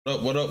What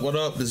up, what up, what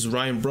up? This is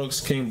Ryan Brooks,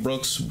 King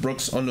Brooks,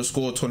 Brooks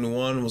underscore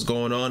 21. What's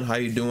going on? How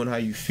you doing? How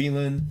you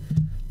feeling?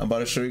 I'm about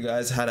to show you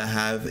guys how to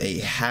have a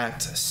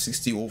hacked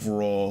 60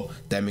 overall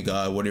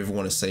demigod, whatever you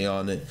want to say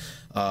on it.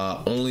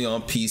 Only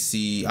on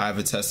PC. I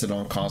haven't tested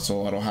on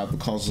console. I don't have the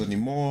console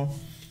anymore.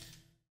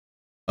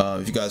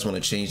 If you guys want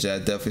to change that,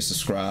 definitely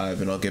subscribe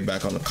and I'll get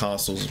back on the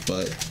consoles.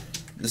 But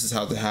this is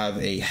how to have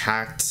a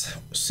hacked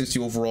 60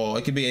 overall.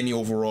 It could be any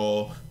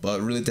overall,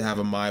 but really to have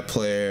a my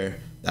player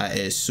that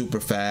is super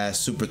fast,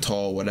 super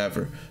tall,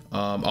 whatever.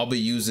 I'll be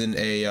using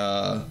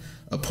a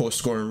post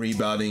scoring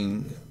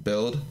rebounding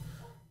build,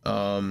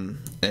 and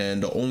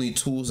the only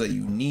tools that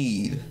you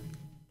need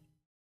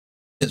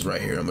is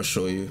right here. I'm gonna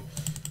show you.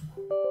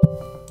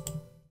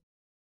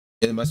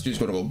 Yeah, my screen's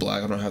gonna go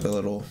black. I don't have that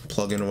little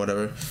plugin or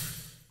whatever.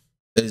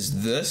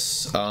 Is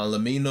this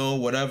limnono,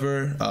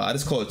 whatever? I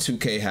just call it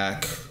 2K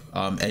hack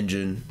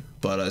engine.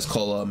 But it's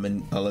called a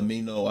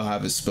limnono. I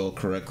have it spelled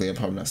correctly. I'm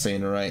probably not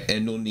saying it right.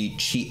 And you'll need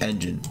cheat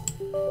engine.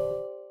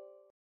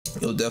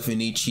 You'll definitely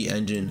need cheat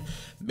engine.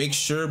 Make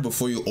sure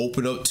before you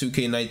open up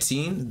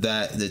 2K19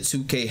 that the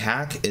 2K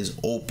hack is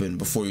open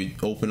before you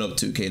open up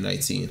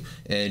 2K19.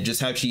 And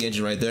just have cheat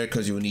engine right there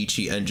because you'll need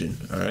cheat engine.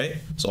 All right.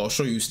 So I'll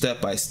show you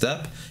step by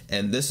step.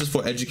 And this is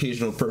for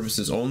educational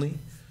purposes only.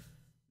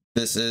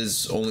 This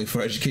is only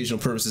for educational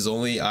purposes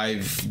only.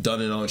 I've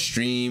done it on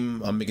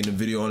stream. I'm making a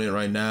video on it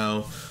right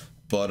now.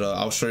 But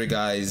I'll show you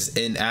guys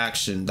in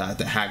action that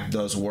the hack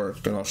does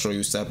work, and I'll show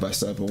you step by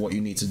step of what you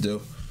need to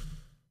do.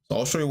 So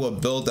I'll show you what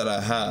build that I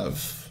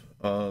have.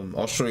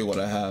 I'll show you what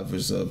I have.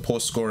 Is a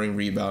post scoring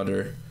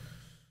rebounder.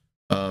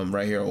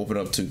 Right here, open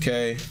up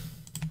 2K.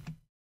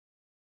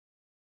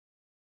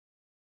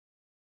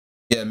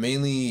 Yeah,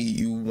 mainly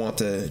you want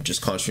to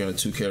just concentrate on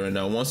 2K right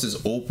now. Once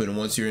it's open,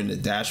 once you're in the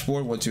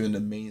dashboard, once you're in the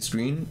main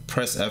screen,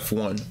 press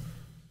F1.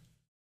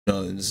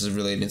 This is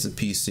related to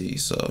PC,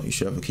 so you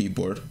should have a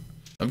keyboard.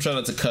 I'm trying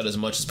not to cut as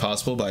much as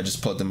possible, but I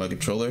just plugged in my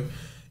controller.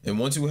 And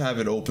once you have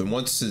it open,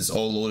 once it's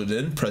all loaded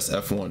in, press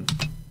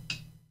F1.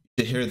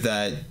 You hear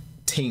that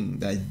ting,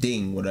 that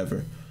ding,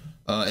 whatever.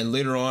 And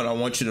later on, I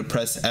want you to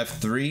press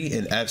F3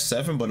 and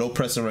F7, but don't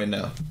press it right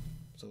now.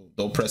 So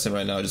don't press it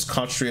right now. Just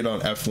concentrate on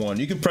F1.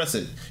 You can press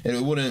it, and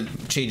it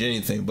wouldn't change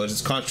anything, but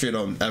just concentrate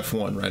on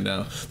F1 right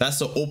now. That's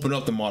to open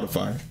up the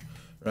modifier,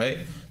 right?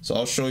 So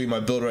I'll show you my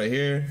build right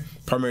here.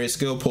 Primary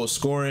skill, post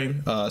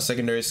scoring.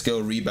 Secondary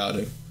skill,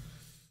 rebounding.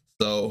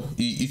 So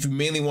if you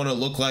mainly want to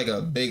look like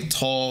a big,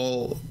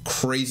 tall,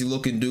 crazy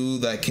looking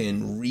dude that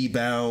can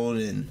rebound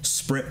and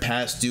sprint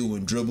past you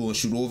and dribble and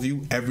shoot over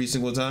you every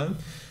single time,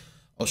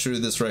 I'll show you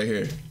this right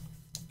here.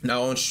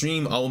 Now on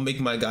stream, I will make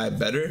my guy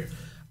better.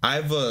 I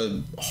have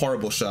a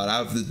horrible shot. I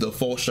have the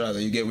default shot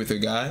that you get with your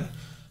guy.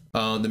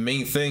 The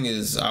main thing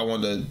is I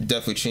want to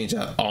definitely change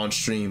that on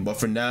stream. But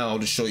for now, I'll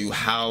just show you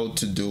how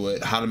to do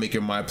it, how to make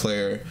your my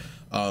player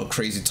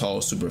crazy tall,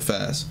 super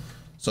fast.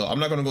 So I'm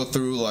not going to go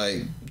through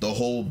like the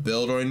whole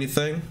build or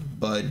anything,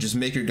 but just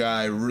make your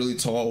guy really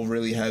tall,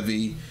 really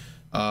heavy,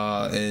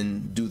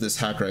 and do this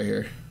hack right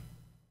here.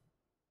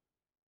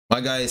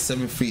 My guy is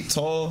 7 feet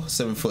tall,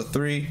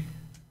 7'3".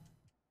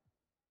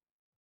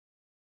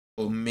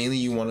 So mainly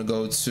you want to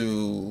go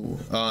to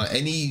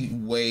any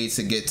way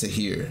to get to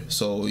here.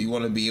 So you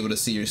want to be able to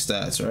see your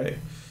stats, right?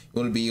 You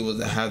want to be able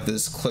to have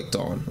this clicked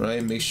on,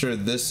 right? Make sure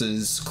this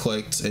is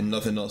clicked and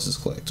nothing else is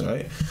clicked,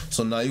 right?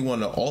 So now you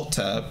want to alt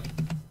tab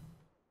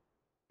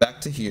back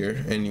to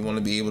here, and you want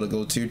to be able to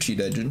go to your cheat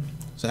engine.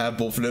 So have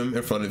both of them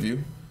in front of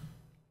you.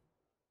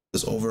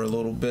 This over a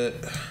little bit.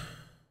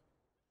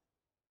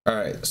 All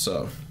right,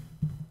 so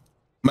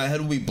my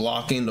head will be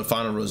blocking the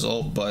final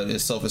result, but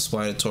it's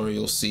self-explanatory.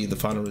 You'll see the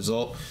final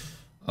result.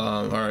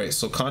 All right,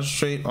 so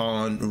concentrate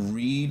on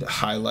read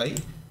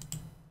highlight.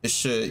 You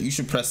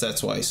should press that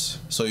twice.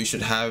 So you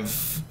should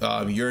have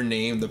your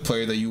name, the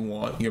player that you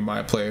want, your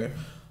my player,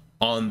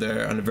 on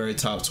there on the very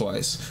top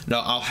twice. Now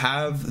I'll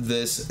have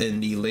this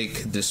in the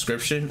link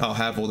description. I'll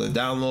have all the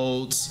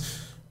downloads.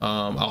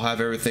 I'll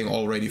have everything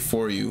all ready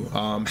for you.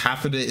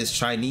 Half of it is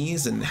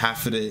Chinese and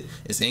half of it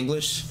is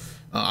English.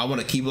 I want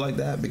to keep it like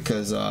that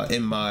because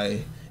in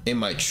my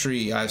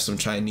tree I have some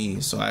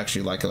Chinese, so I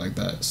actually like it like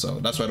that. So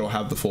that's why I don't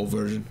have the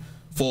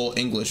full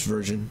English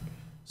version.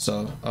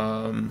 So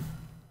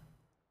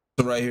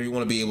so right here you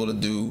want to be able to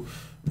do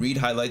read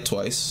highlight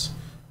twice,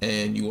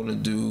 and you want to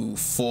do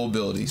full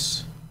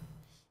abilities.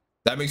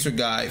 That makes your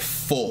guy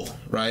full,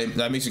 right?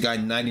 That makes your guy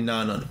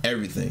 99 on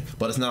everything,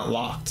 but it's not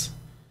locked.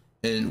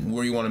 And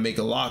where you want to make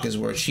a lock is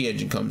where cheat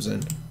engine comes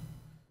in.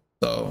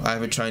 So I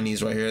have a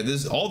Chinese right here.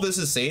 All this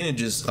is saying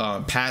is just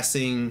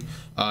passing,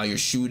 your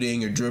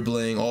shooting, your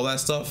dribbling, all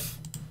that stuff.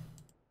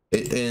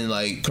 And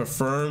like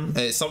confirm.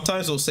 And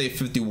sometimes it'll say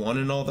 51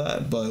 and all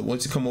that, but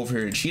once you come over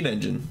here to cheat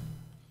engine,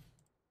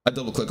 I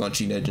double click on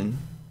cheat engine.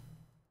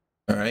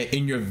 All right,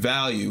 in your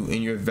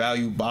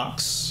value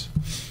box,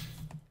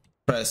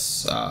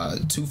 press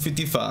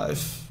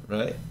 255,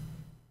 right?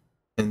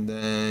 And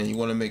then you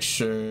want to make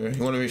sure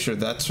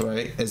that's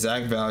right,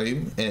 exact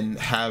value, and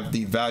have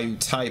the value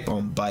type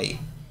on byte.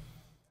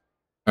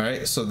 All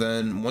right, so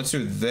then once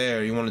you're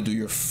there, you want to do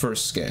your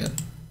first scan.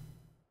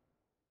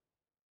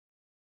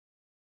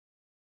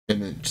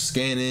 And then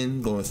scan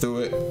in, going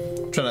through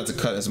it. Try not to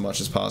cut as much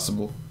as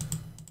possible.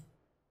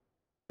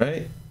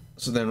 Right?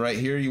 So then right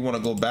here, you want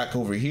to go back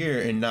over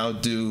here and now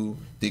do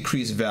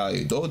decrease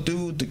value. Don't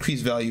do decrease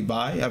value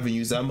by. I haven't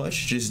used that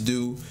much. Just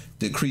do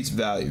decrease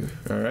value.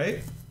 All right?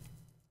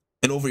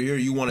 And over here,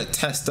 you want to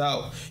test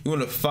out. You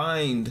want to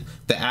find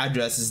the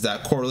addresses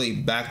that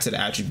correlate back to the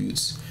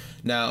attributes.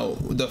 Now,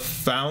 the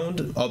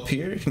found up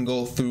here can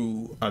go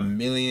through 1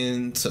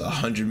 million to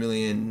 100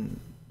 million.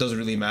 Doesn't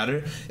really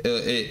matter.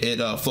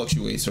 It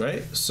fluctuates,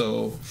 right?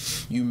 So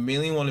you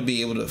mainly want to be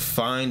able to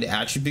find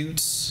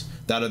attributes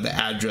that are the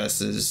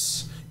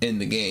addresses in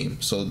the game.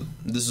 So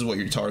this is what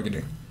you're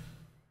targeting.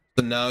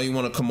 So now you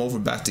want to come over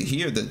back to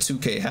here, the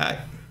 2K hack,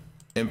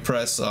 and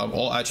press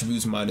all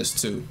attributes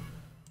 -2.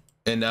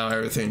 And now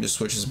everything just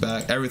switches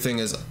back. Everything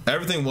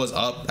was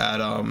up at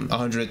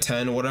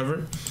 110 or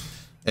whatever.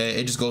 And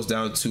it just goes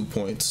down 2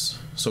 points.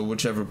 So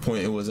whichever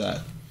point it was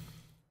at.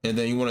 And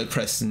then you want to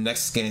press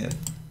next scan.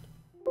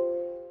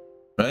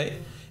 Right?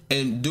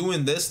 And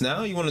doing this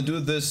now, you want to do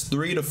this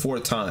 3 to 4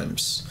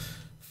 times.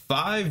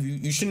 5,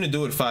 you shouldn't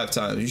do it 5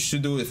 times. You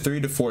should do it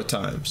 3 to 4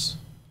 times.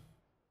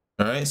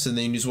 All right? So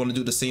then you just want to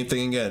do the same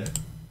thing again.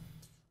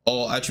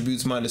 All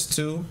attributes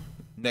 -2.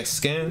 Next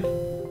scan.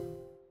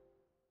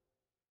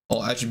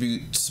 All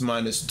attributes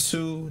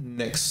 -2.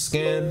 Next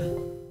scan.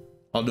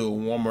 I'll do it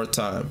one more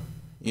time.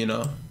 You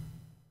know,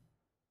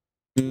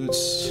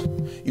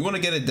 you want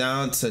to get it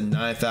down to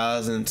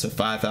 9,000 to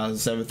 5,000,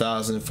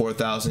 7,000,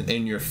 4,000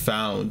 in your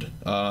found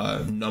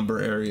number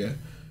area,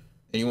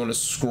 and you want to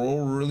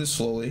scroll really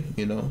slowly,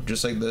 you know,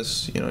 just like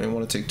this. You know, you don't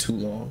want to take too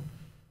long.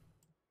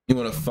 You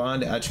want to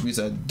find the attributes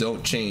that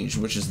don't change,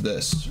 which is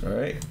this. All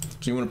right,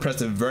 so you want to press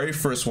the very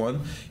first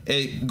one.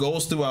 It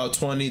goes throughout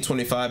 20,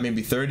 25,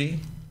 maybe 30.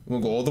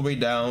 We'll go all the way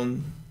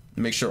down.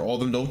 Make sure all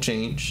of them don't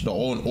change. They're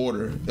all in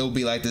order. It'll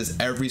be like this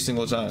every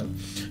single time.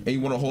 And you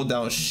want to hold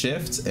down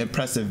shift and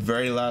press the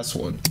very last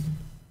one.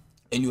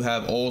 And you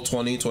have all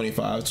 20,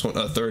 25,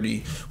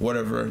 30,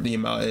 whatever the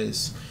amount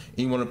is. And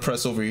you want to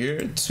press over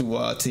here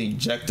to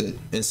eject it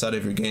inside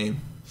of your game.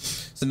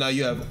 So now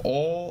you have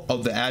all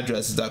of the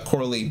addresses that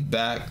correlate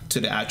back to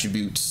the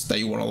attributes that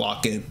you want to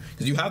lock in.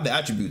 Because you have the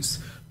attributes,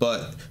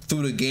 but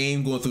through the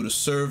game, going through the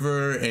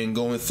server and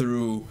going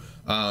through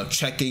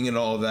checking and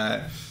all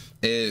that,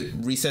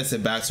 it resets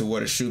it back to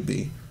what it should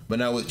be. But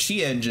now with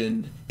Cheat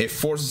Engine, it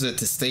forces it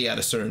to stay at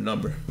a certain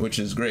number, which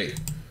is great.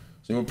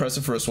 So you want to press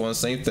the first one,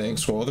 same thing,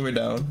 scroll all the way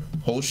down,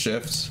 hold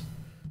shift,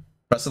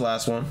 press the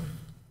last one,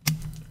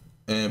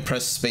 and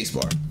press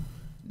spacebar.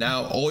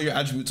 Now all your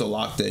attributes are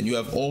locked in. You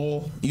have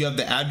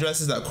the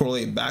addresses that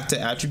correlate back to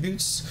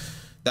attributes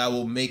that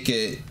will make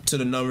it to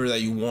the number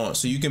that you want.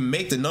 So you can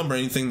make the number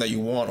anything that you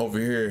want over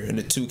here in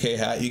the 2K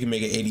hat. You can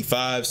make it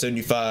 85,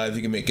 75,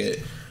 you can make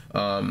it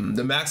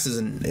the max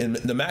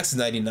is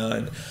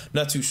 99.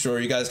 Not too sure.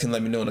 You guys can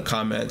let me know in the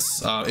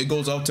comments. It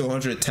goes up to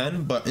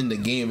 110, but in the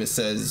game it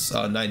says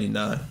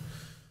 99.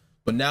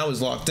 But now it's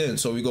locked in.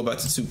 So we go back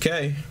to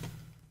 2K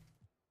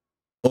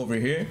over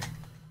here.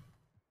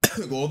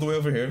 Go all the way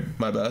over here.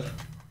 My bad.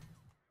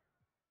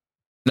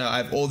 Now I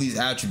have all these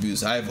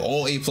attributes. I have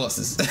all A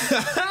pluses.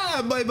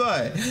 Bye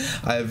bye.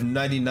 I have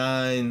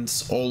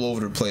 99s all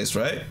over the place,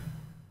 right?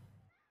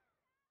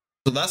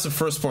 So that's the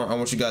first part I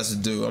want you guys to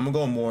do. I'm gonna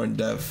go more in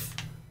depth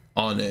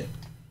on it.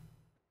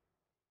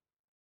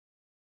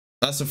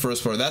 That's the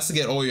first part. That's to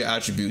get all your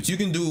attributes. You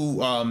can do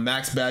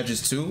max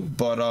badges too,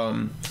 but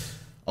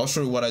I'll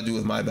show you what I do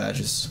with my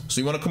badges.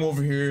 So you want to come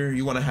over here.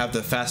 You want to have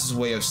the fastest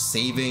way of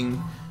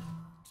saving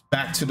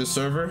back to the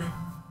server,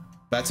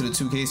 back to the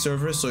 2K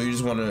server. So you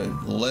just want to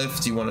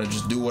lift. You want to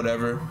just do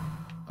whatever.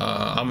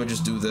 I'm gonna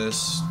just do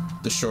this,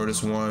 the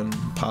shortest one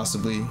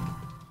possibly.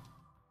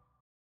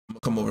 I'm gonna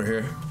come over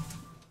here.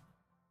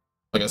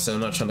 Like I said,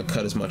 I'm not trying to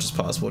cut as much as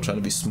possible, trying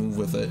to be smooth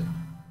with it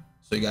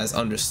so you guys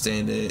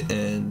understand it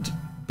and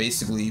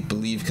basically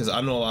believe, because I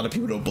know a lot of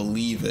people don't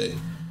believe it,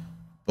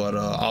 but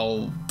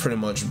I'll pretty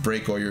much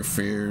break all your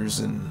fears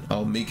and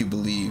I'll make you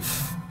believe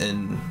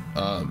in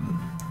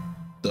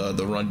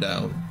the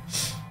rundown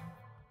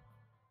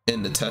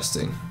in the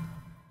testing,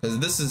 because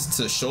this is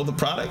to show the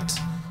product.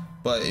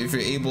 But if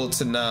you're able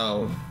to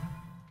now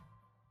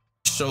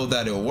show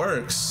that it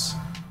works,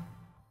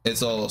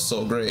 it's all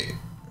so great.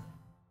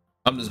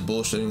 I'm just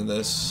bullshitting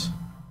this.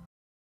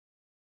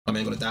 I'm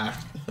gonna die.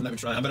 I'm not even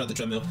trying. I'm better on the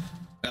treadmill.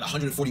 I got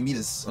 140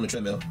 meters on the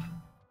treadmill.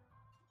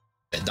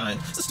 And dying.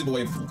 It's a stupid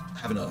way of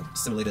having a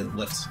simulated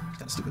lift.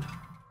 Kind of stupid.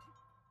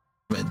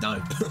 I'm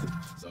dying.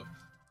 So, I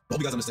hope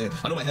you guys understand.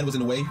 I know my head was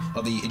in the way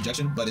of the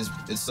injection, but it's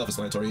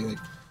self-explanatory. Like,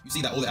 you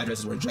see that all the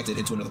addresses were injected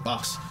into another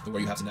box, where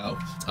you have to now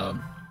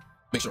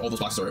make sure all those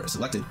boxes are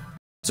selected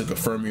to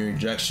confirm your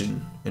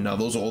injection. And now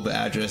those are all the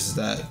addresses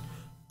that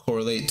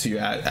correlate to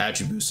your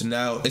attributes. And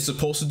now it's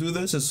supposed to do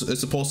this. It's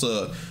supposed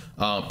to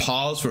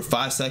pause for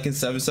 5 seconds,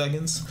 7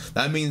 seconds.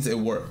 That means it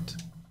worked.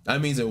 That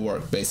means it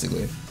worked,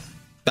 basically.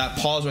 That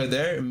pause right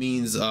there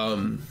means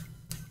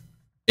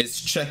it's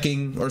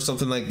checking or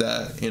something like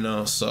that, you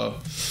know. So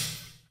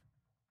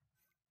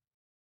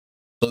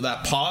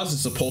that pause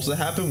is supposed to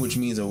happen, which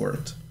means it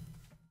worked.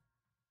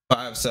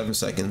 5-7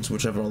 seconds,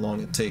 whichever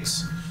long it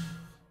takes.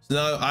 So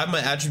now I have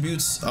my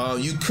attributes.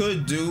 You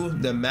could do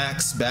the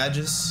max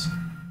badges,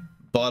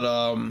 but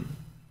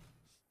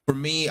for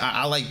me,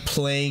 I like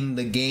playing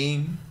the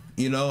game,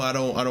 you know. I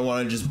don't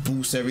want to just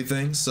boost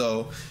everything.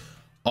 So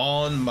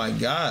on my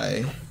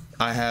guy,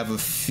 I have a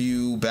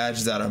few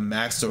badges that are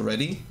maxed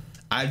already.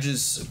 I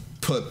just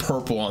put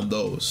purple on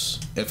those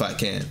if I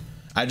can.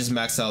 I just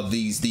max out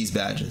these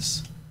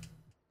badges,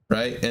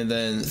 right? And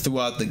then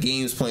throughout the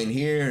games playing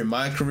here in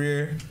my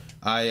career,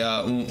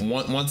 I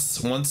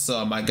once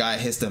my guy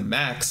hits the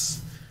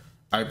max,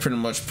 I pretty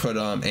much put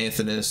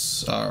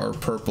Anthony's or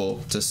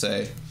purple to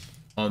say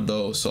on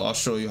those. So I'll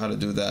show you how to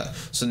do that.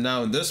 So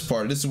now in this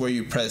part, this is where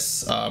you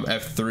press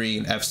F3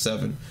 and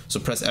F7. So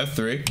press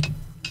F3,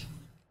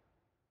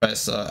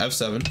 press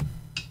F7.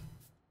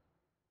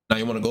 Now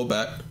you want to go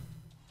back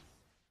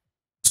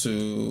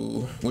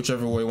to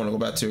whichever way you want to go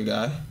back to your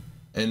guy.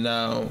 And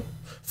now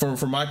for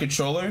my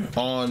controller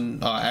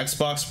on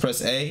Xbox,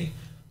 press A.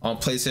 On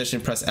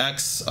PlayStation, press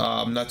X.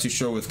 I'm not too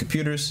sure with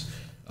computers.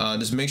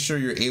 Just make sure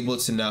you're able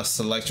to now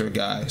select your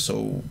guy.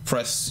 So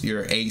press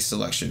your A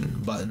selection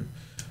button,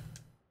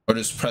 or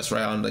just press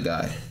right on the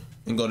guy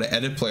and go to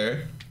edit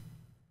player,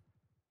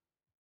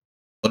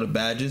 go to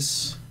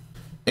badges,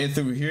 and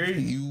through here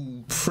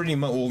you pretty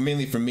much, well,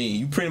 mainly for me,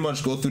 you pretty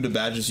much go through the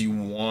badges you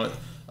want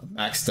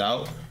maxed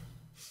out,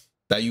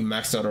 that you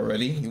maxed out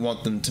already. You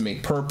want them to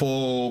make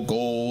purple,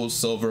 gold,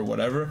 silver,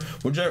 whatever,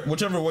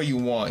 whichever way you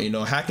want. You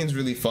know, hacking's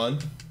really fun,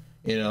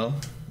 you know.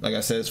 Like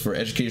I said, it's for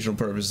educational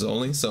purposes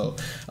only. So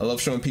I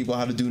love showing people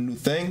how to do new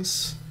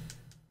things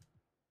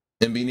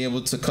and being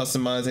able to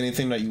customize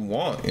anything that you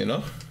want, you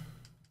know.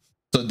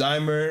 So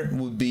dimer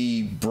would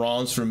be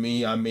bronze for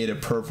me. I made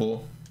it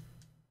purple.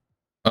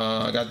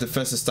 I got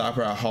defensive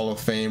stopper at Hall of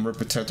Fame, rim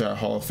protector at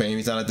Hall of Fame.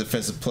 He's not a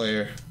defensive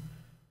player.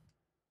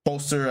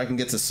 Poster, I can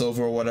get to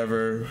silver or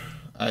whatever.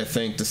 I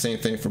think the same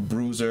thing for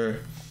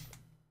bruiser.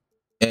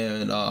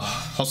 And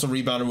hustle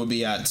rebounder would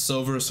be at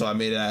silver, so I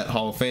made it at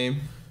Hall of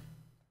Fame.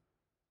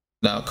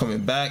 Now coming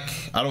back,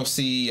 I don't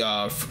see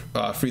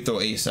free throw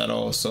ace at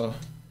all, so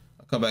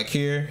I'll come back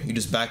here. You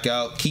just back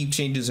out, keep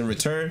changes in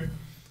return.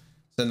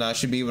 So now I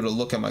should be able to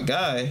look at my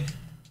guy,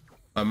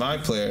 my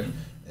player,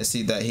 and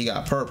see that he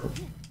got purple.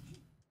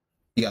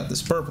 He got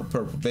this purple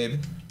baby.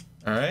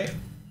 All right.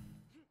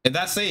 And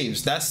that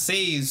saves.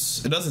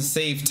 It doesn't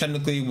save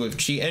technically with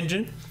cheat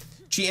engine.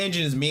 Cheat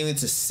engine is mainly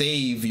to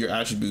save your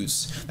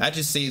attributes. That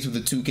just saves with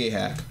the 2K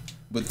hack,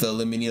 with the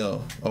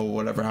limnono or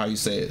whatever how you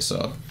say it.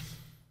 So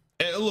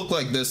it'll look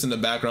like this in the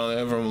background.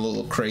 Everyone a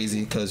little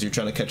crazy because you're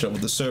trying to catch up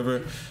with the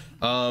server.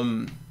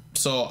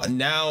 So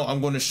now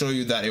I'm going to show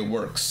you that it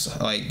works.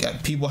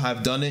 Like, people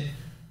have done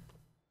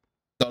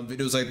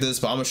videos like this,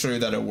 but I'm gonna show you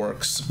that it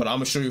works. But I'm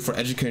gonna show you for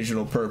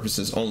educational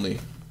purposes only.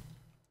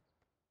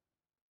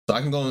 So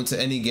I can go into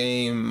any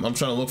game. I'm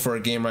trying to look for a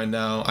game right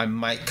now. I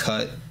might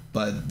cut,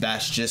 but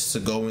that's just to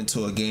go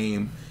into a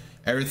game.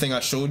 Everything I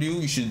showed you,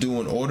 you should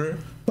do in order,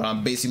 but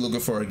I'm basically looking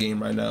for a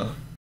game right now.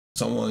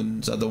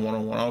 Someone's at the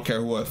one-on-one. I don't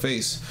care who I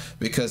face,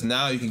 because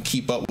now you can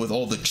keep up with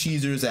all the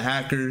cheesers, the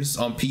hackers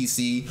on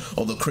PC,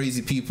 all the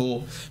crazy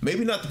people.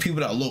 Maybe not the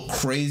people that look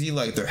crazy,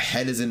 like their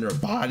head is in their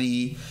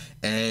body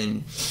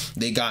and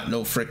they got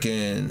no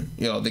freaking,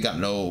 you know, they got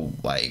no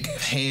like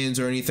hands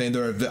or anything.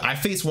 I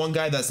faced one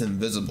guy that's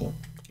invisible,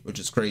 which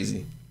is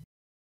crazy.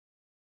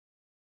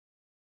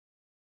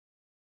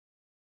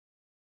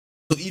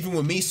 So even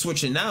with me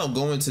switching out,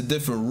 going to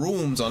different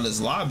rooms on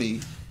this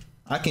lobby,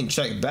 I can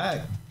check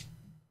back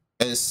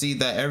and see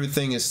that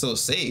everything is still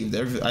saved.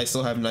 I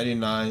still have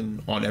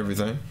 99 on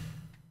everything.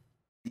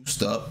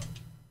 Used up.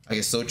 I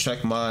can still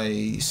check my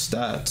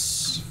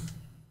stats.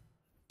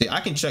 See, I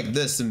can check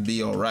this and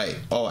be all right.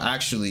 Oh,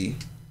 actually,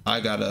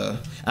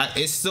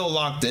 it's still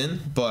locked in,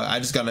 but I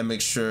just gotta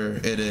make sure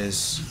it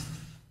is.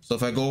 So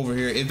if I go over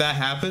here, if that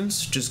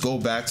happens, just go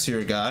back to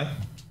your guy.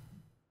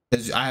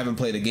 Because I haven't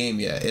played a game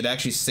yet. It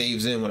actually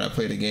saves in when I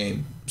play the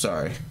game.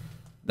 Sorry.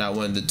 Not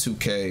when the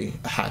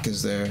 2K hack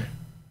is there.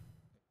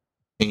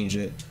 Change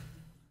it.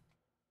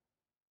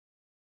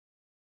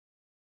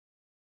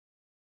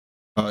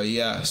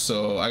 Yeah,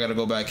 so I gotta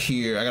go back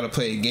here. I gotta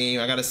play a game.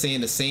 I gotta stay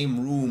in the same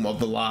room of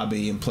the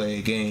lobby and play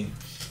a game.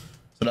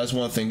 So that's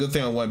one thing. Good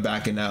thing I went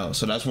back and out.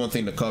 So that's one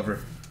thing to cover.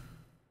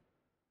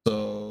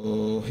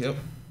 So yep,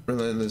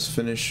 relentless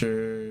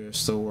finisher.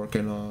 Still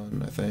working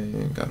on. I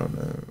think. I don't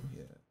know.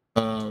 Yeah.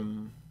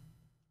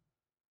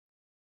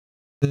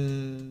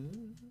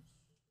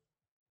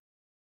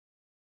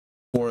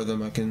 4 of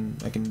them I can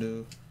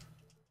do.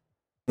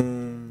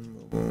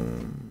 Boom,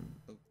 boom.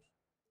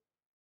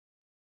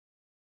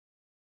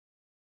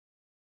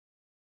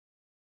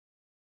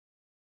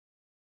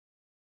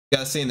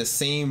 Gotta stay in the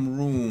same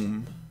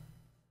room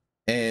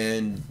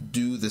and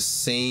do the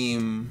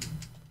same.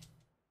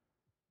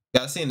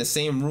 Gotta stay in the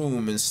same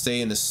room and stay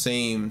in the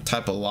same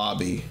type of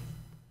lobby.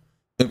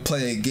 and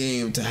play a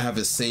game to have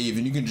it save,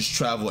 and you can just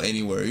travel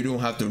anywhere. You don't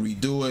have to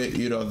redo it.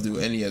 You don't have to do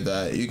any of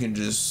that. You can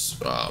just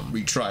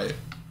retry it,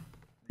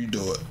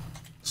 redo it.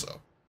 So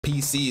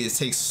PC, it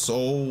takes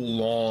so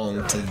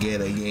long to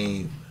get a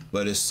game,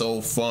 but it's so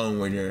fun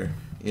when you're,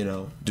 you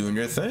know, doing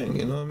your thing.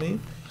 You know what I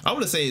mean? I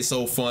wouldn't say it's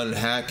so fun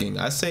hacking.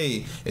 I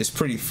say it's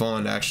pretty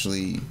fun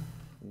actually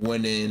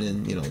winning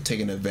and, you know,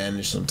 taking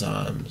advantage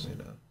sometimes. You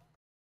know,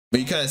 but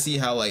you kind of see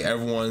how like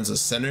everyone's a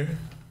center,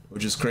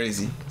 which is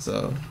crazy.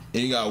 So,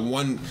 and you got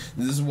one,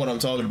 this is what I'm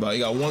talking about.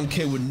 You got one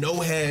kid with no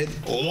head,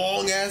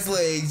 long ass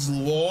legs,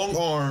 long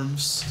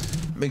arms.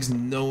 Makes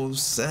no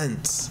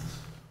sense.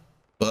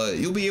 But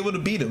you'll be able to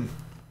beat him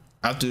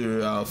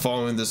after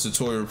following this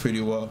tutorial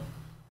pretty well.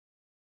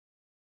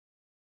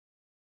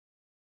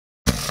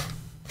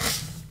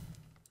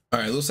 All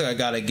right, looks like I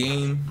got a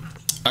game.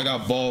 I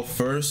got ball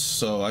first,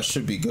 so I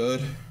should be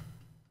good.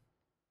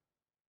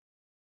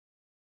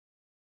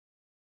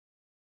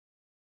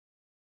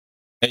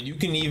 And you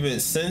can even,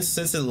 since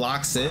it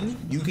locks in,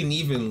 you can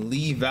even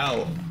leave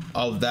out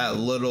of that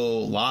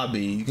little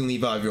lobby. You can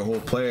leave out of your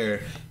whole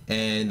player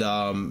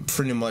and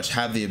pretty much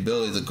have the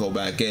ability to go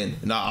back in.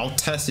 Now I'll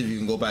test if you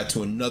can go back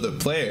to another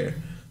player,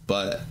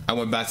 but I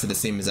went back to the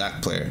same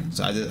exact player.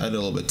 So I did a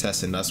little bit of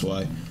testing. That's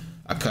why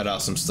I cut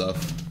out some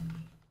stuff.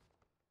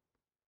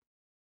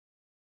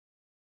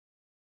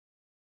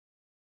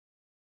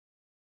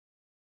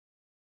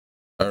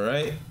 All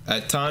right,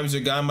 at times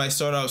your guy might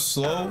start out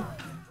slow,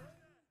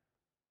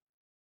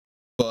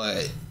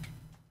 but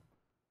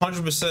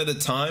 100% of the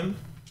time,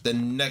 the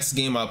next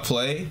game I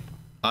play,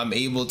 I'm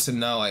able to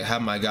now like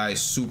have my guy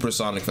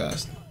supersonic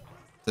fast.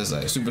 Just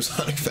like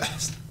supersonic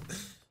fast.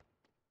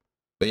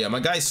 But yeah, my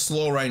guy's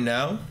slow right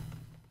now,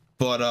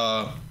 but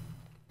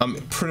I'm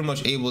pretty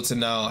much able to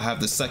now have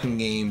the second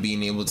game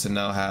being able to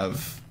now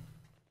have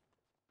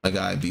my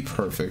guy be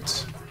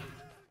perfect.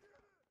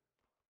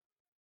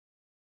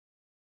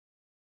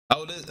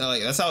 How it is,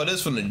 like that's how it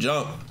is from the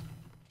jump.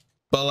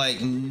 But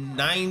like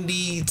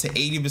 90 to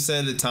 80%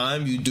 of the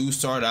time, you do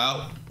start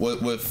out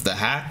with the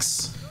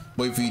hacks.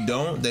 But if you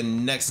don't,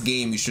 then next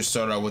game you should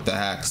start out with the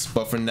hacks.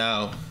 But for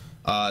now,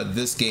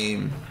 this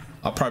game,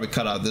 I'll probably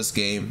cut out this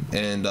game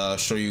and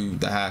show you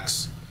the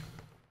hacks.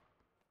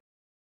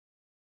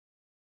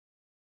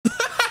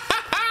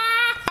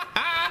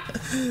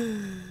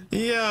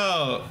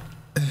 Yo.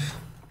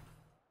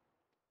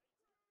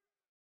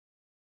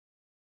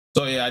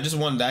 So yeah, I just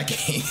won that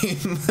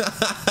game.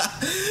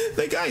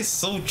 The guy's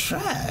so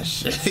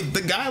trash.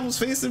 The guy I was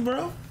facing,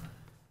 bro,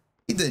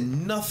 he did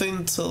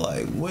nothing to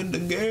like win the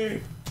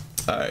game.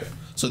 All right,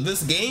 so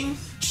this game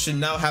should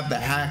now have the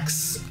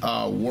hacks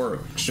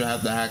work. Should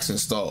have the hacks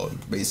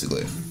installed,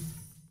 basically.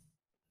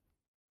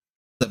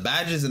 The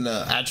badges and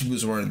the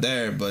attributes weren't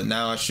there, but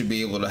now I should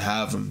be able to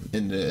have them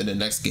in the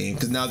next game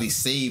because now they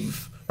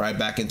save right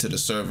back into the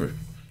server.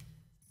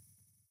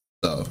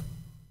 So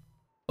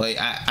like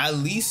at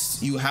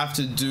least you have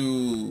to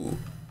do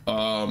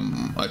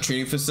a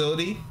training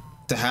facility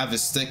to have it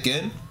stick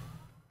in,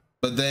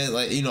 but then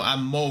like, you know, at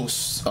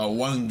most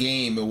one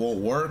game it won't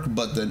work,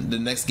 but the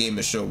next game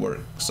it should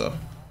work. So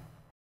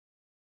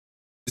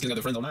just get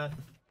other friends on that.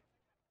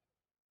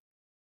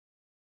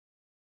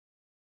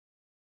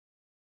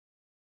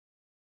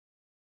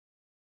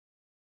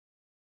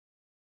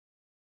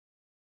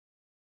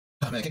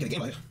 Oh man, I can't get a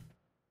game right.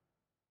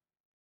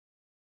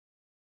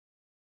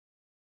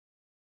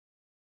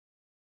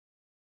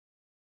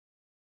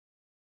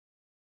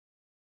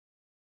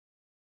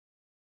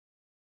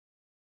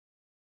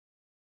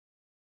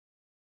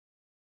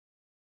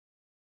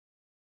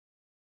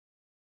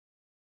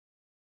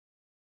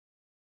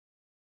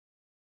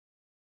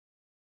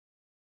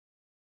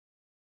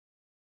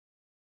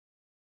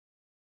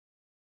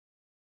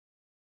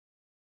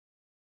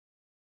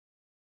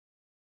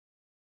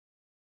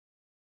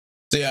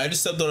 So yeah, I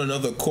just stepped on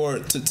another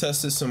court to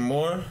test it some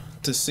more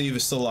to see if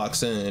it still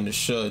locks in, and it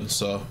should.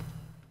 So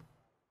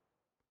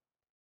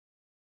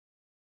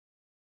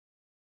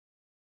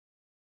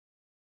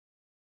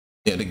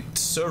yeah, the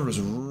server's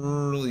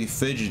really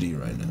fidgety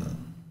right now.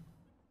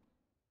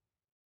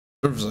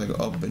 The server's like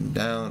up and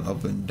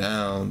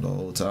down the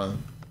whole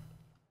time.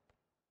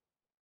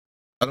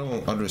 I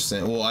don't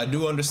understand. Well, I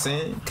do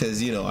understand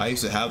because, you know, I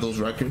used to have those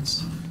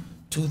records.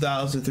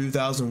 2,000,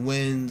 3,000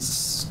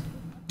 wins,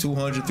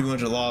 200,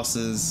 300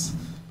 losses.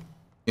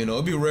 You know,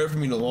 it'd be rare for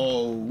me to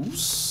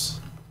lose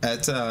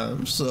at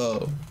times.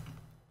 So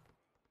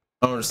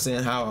I don't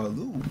understand how I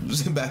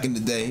lose back in the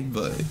day,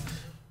 but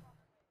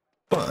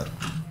fun.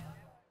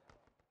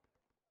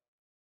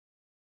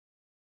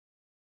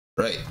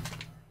 Right.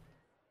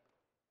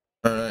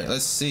 All right,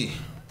 let's see.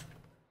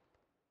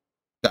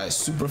 Guy's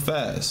super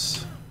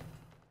fast.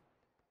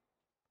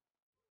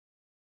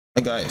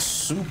 That guy is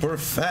super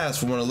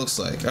fast from what it looks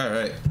like. All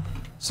right.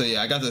 So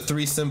yeah, I got the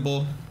 3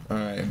 symbol. All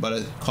right, about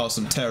to cause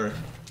some terror.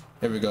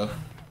 Here we go.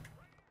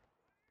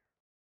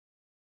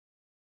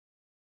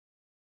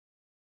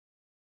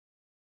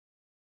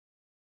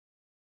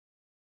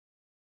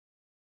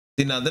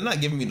 See, now they're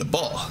not giving me the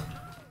ball.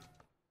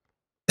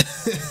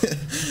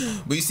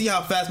 But you see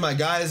how fast my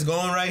guy is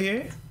going right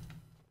here?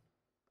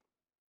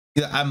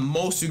 Yeah, at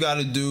most you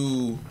gotta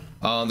do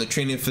the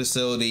training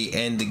facility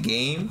and the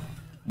game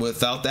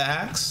without the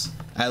axe.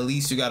 At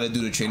least you gotta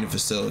do the training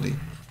facility.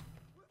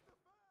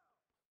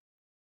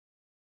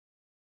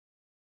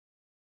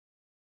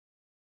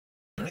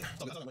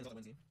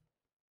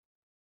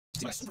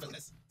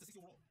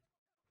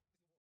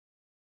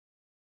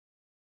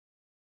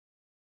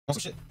 Oh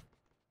shit.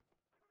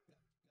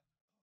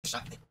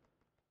 Shot me.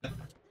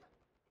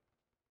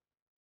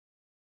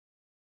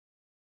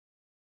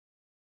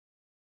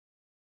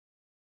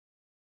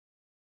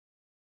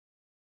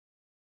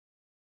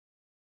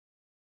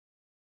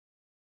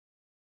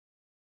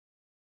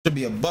 Should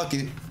be a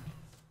bucket.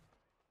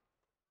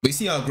 But you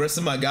see how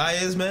aggressive my guy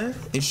is, man?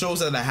 It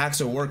shows that the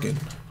hacks are working.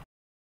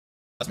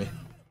 That's me.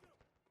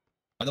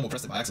 I double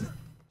pressed it by accident.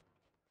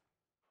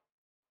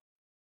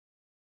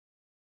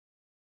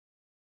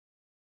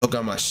 Don't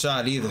got my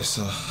shot either,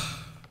 so.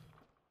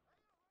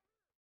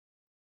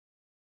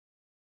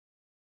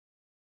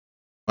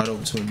 Wide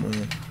open to him,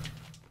 man.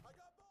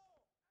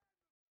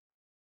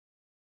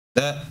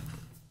 That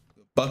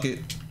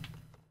bucket.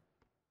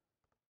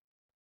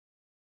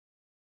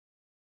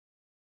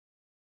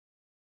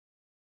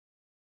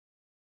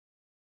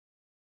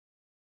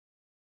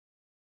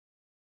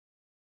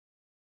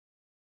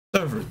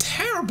 Server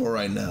terrible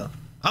right now.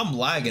 I'm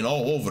lagging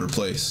all over the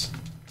place.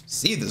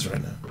 See this right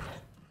now.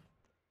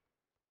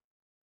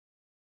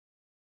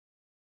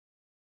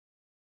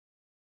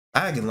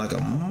 Lagging like a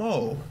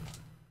mole.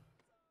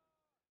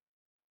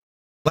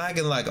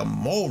 Lagging like a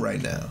mole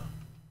right now.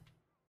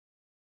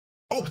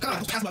 Oh my god, I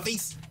was past my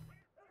face.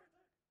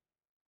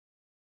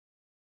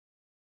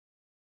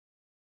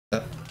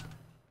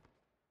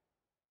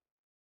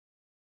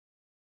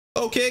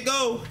 Okay,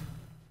 go.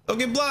 Don't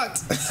get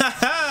blocked.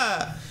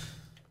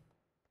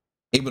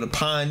 Able to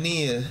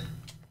pioneer.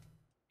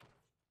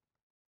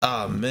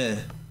 Ah,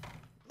 man.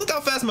 Look how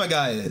fast my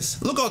guy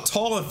is. Look how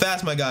tall and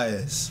fast my guy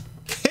is.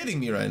 Kidding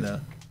me right now.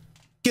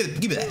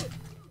 Give me that.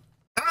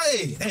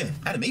 Hey, damn,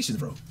 animations,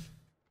 bro.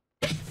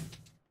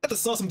 Got the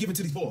sauce I'm giving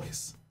to these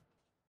boys.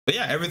 But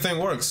yeah, everything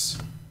works.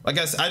 Like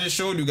I just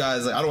showed you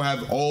guys, like, I don't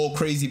have all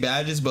crazy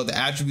badges, but the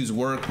attributes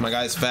work. My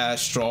guy's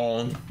fast,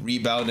 strong,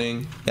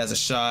 rebounding. He has a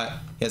shot.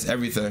 He has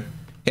everything.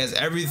 He has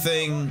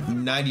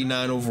everything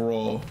 99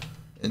 overall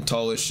and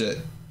tall as shit.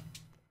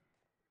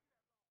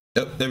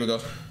 Yep, there we go.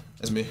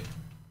 That's me.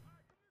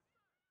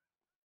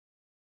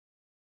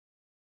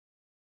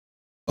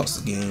 Sauce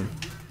the game.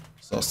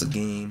 Sauce the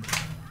game.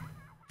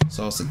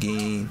 Sauce the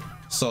game.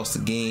 Sauce the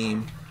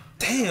game.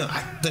 Damn,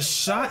 the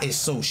shot is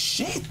so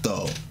shit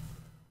though.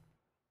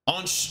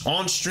 On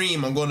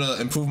stream, I'm gonna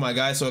improve my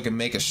guy so I can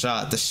make a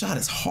shot. The shot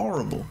is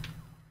horrible.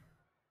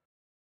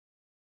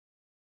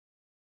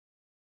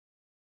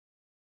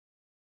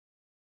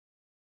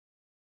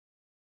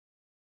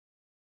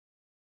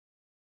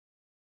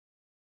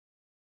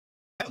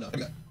 Hell no.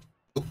 Okay.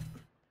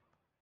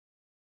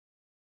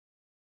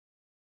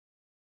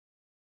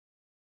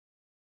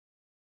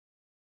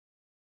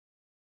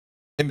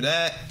 Give me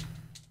that.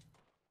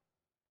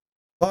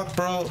 Fuck,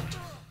 bro.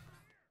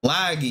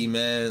 Laggy,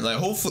 man. Like,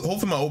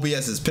 hopefully my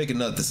OBS is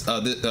picking up this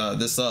up.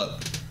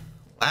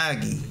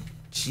 Laggy.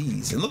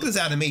 Jeez. And look at this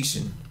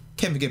animation.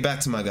 Can't even get back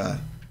to my guy.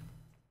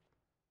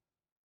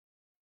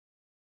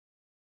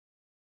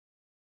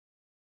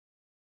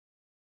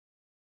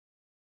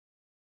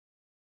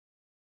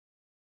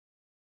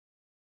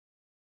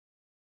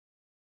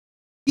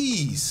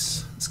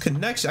 Jeez. This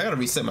connection. I gotta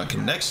reset my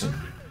connection.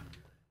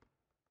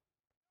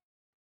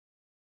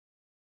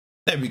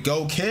 There we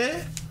go,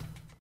 kid.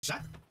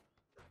 Shot.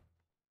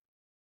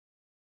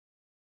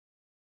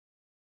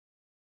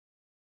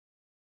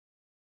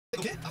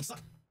 Okay, I suck.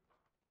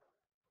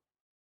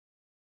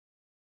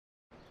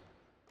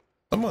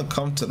 Someone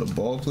come to the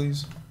ball,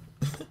 please.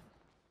 Give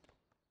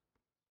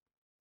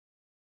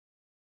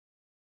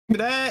me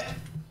that.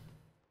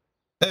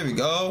 There we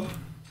go.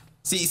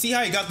 See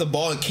how he got the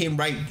ball and came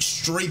right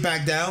straight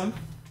back down?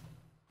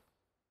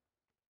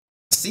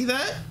 See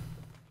that?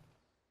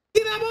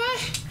 See that, boy?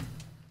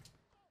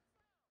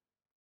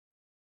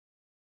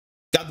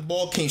 Got the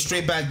ball, came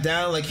straight back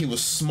down like he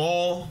was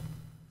small.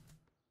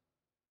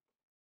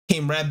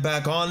 Came right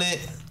back on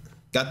it.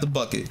 Got the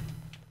bucket.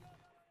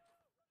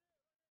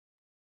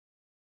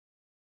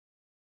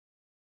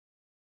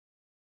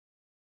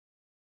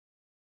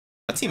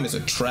 My team is a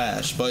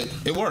trash, but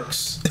it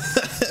works.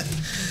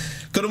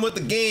 Couldn't win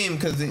the game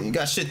because you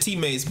got shit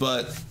teammates,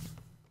 but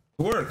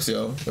it works,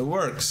 yo. It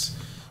works.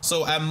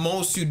 So at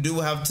most you do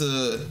have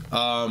to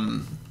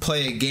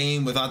play a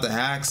game without the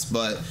hacks,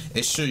 but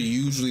it should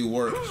usually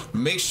work.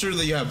 Make sure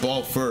that you have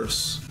ball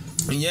first.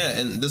 And yeah,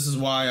 and this is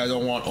why I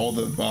don't want all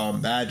the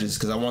badges,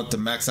 because I want to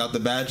max out the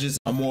badges.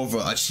 I'm more of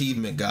an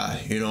achievement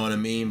guy, you know what I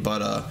mean?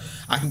 But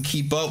I can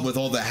keep up with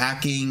all the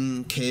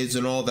hacking kids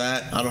and all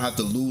that. I don't have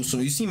to lose. So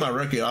you see my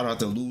record, I don't have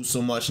to lose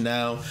so much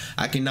now.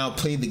 I can now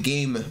play the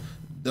game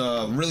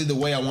really the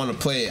way I want to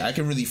play it. I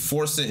can really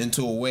force it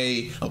into a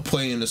way of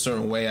playing in a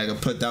certain way. I can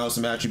put down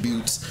some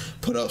attributes,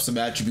 put up some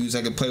attributes.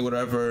 I can play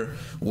whatever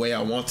way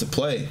I want to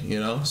play, you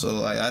know. So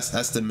like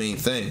that's the main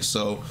thing.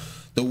 So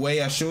the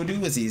way I showed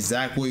you is the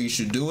exact way you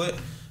should do it.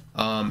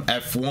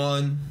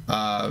 F1,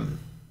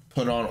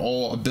 put on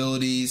all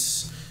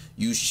abilities,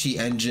 use cheat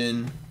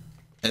engine,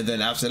 and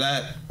then after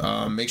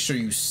that, make sure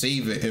you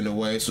save it in a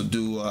way. So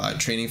do a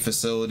training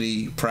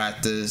facility,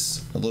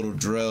 practice, a little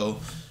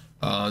drill.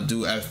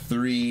 Do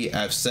F3,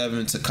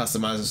 F7 to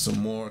customize it some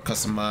more,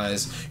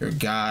 customize your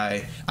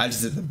guy. I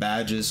just did the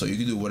badges, so you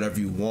can do whatever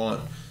you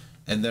want.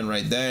 And then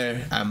right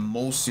there, at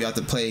most you have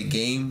to play a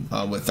game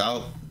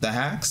without the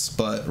hacks,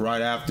 but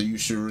right after you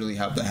should really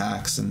have the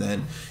hacks, and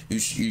then you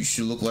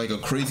should look like a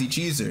crazy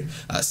cheeser.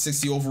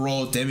 60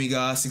 overall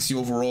demigod, 60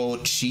 overall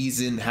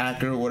cheesing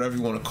hacker, whatever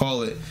you want to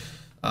call it.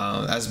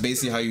 That's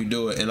basically how you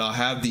do it, and I'll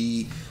have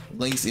the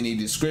links in the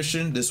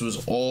description. This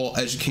was all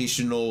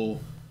educational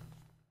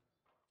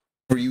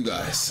for you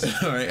guys,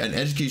 all right, an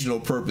educational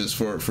purpose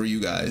for you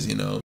guys, you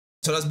know.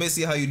 So that's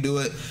basically how you do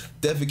it.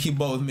 Definitely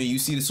keep up with me. You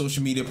see the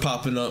social media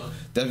popping up.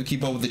 Definitely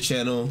keep up with the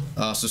channel.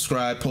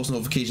 Subscribe, post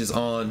notifications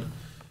on.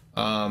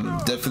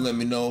 Definitely let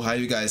me know how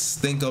you guys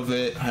think of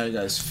it, how you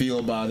guys feel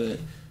about it.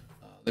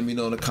 Let me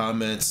know in the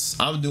comments.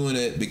 I'm doing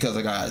it because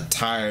I got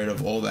tired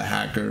of all the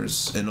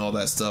hackers and all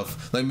that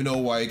stuff. Let me know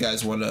why you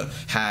guys want to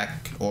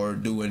hack or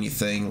do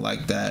anything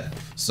like that.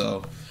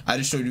 So I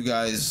just showed you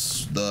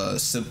guys the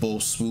simple,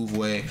 smooth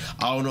way.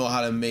 I don't know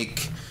how to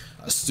make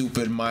a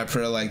stupid my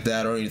prayer like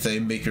that or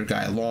anything, make your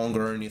guy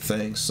longer or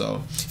anything.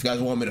 So if you guys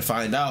want me to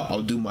find out,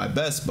 I'll do my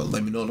best, but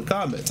let me know in the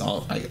comments.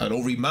 I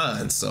don't read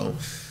mine, so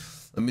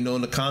let me know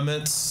in the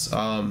comments.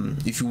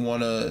 If you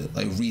want to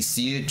like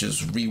re-see it,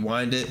 just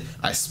rewind it.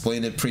 I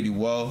explained it pretty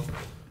well.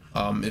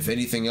 If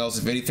anything else,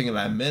 if anything that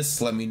I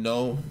missed, let me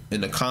know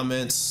in the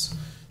comments.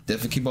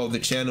 Definitely keep up with the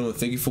channel, and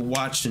thank you for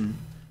watching.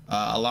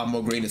 A lot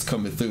more greatness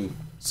coming through.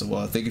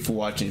 So thank you for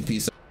watching.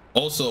 Peace out.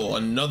 Also,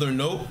 another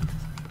note,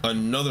 I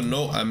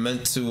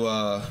meant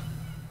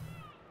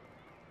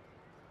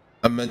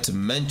to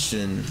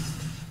mention,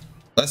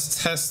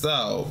 let's test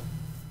out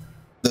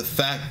the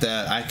fact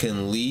that I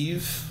can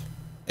leave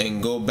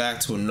and go back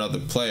to another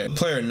player.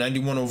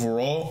 91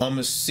 overall. I'm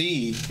gonna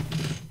see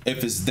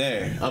if it's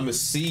there. I'm gonna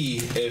see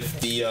if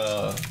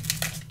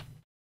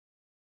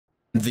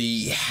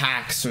the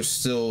hacks are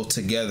still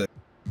together.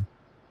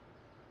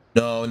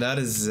 No, not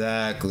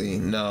exactly.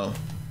 No,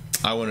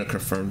 I want to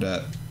confirm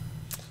that.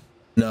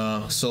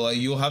 No, so like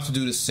you'll have to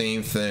do the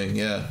same thing.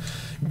 Yeah,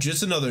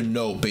 just another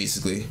note.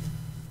 Basically,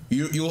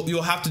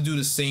 you'll have to do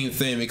the same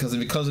thing because it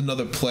becomes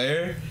another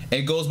player.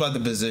 It goes by the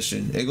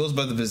position. It goes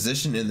by the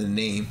position in the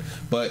name.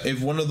 But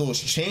if one of those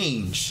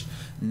change,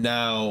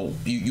 now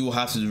you'll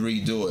have to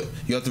redo it.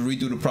 You have to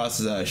redo the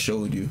process that I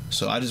showed you.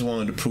 So I just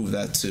wanted to prove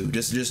that too.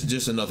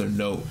 Just another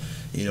note.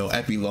 You know,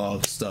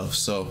 epilogue stuff.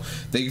 So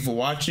thank you for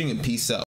watching and peace out.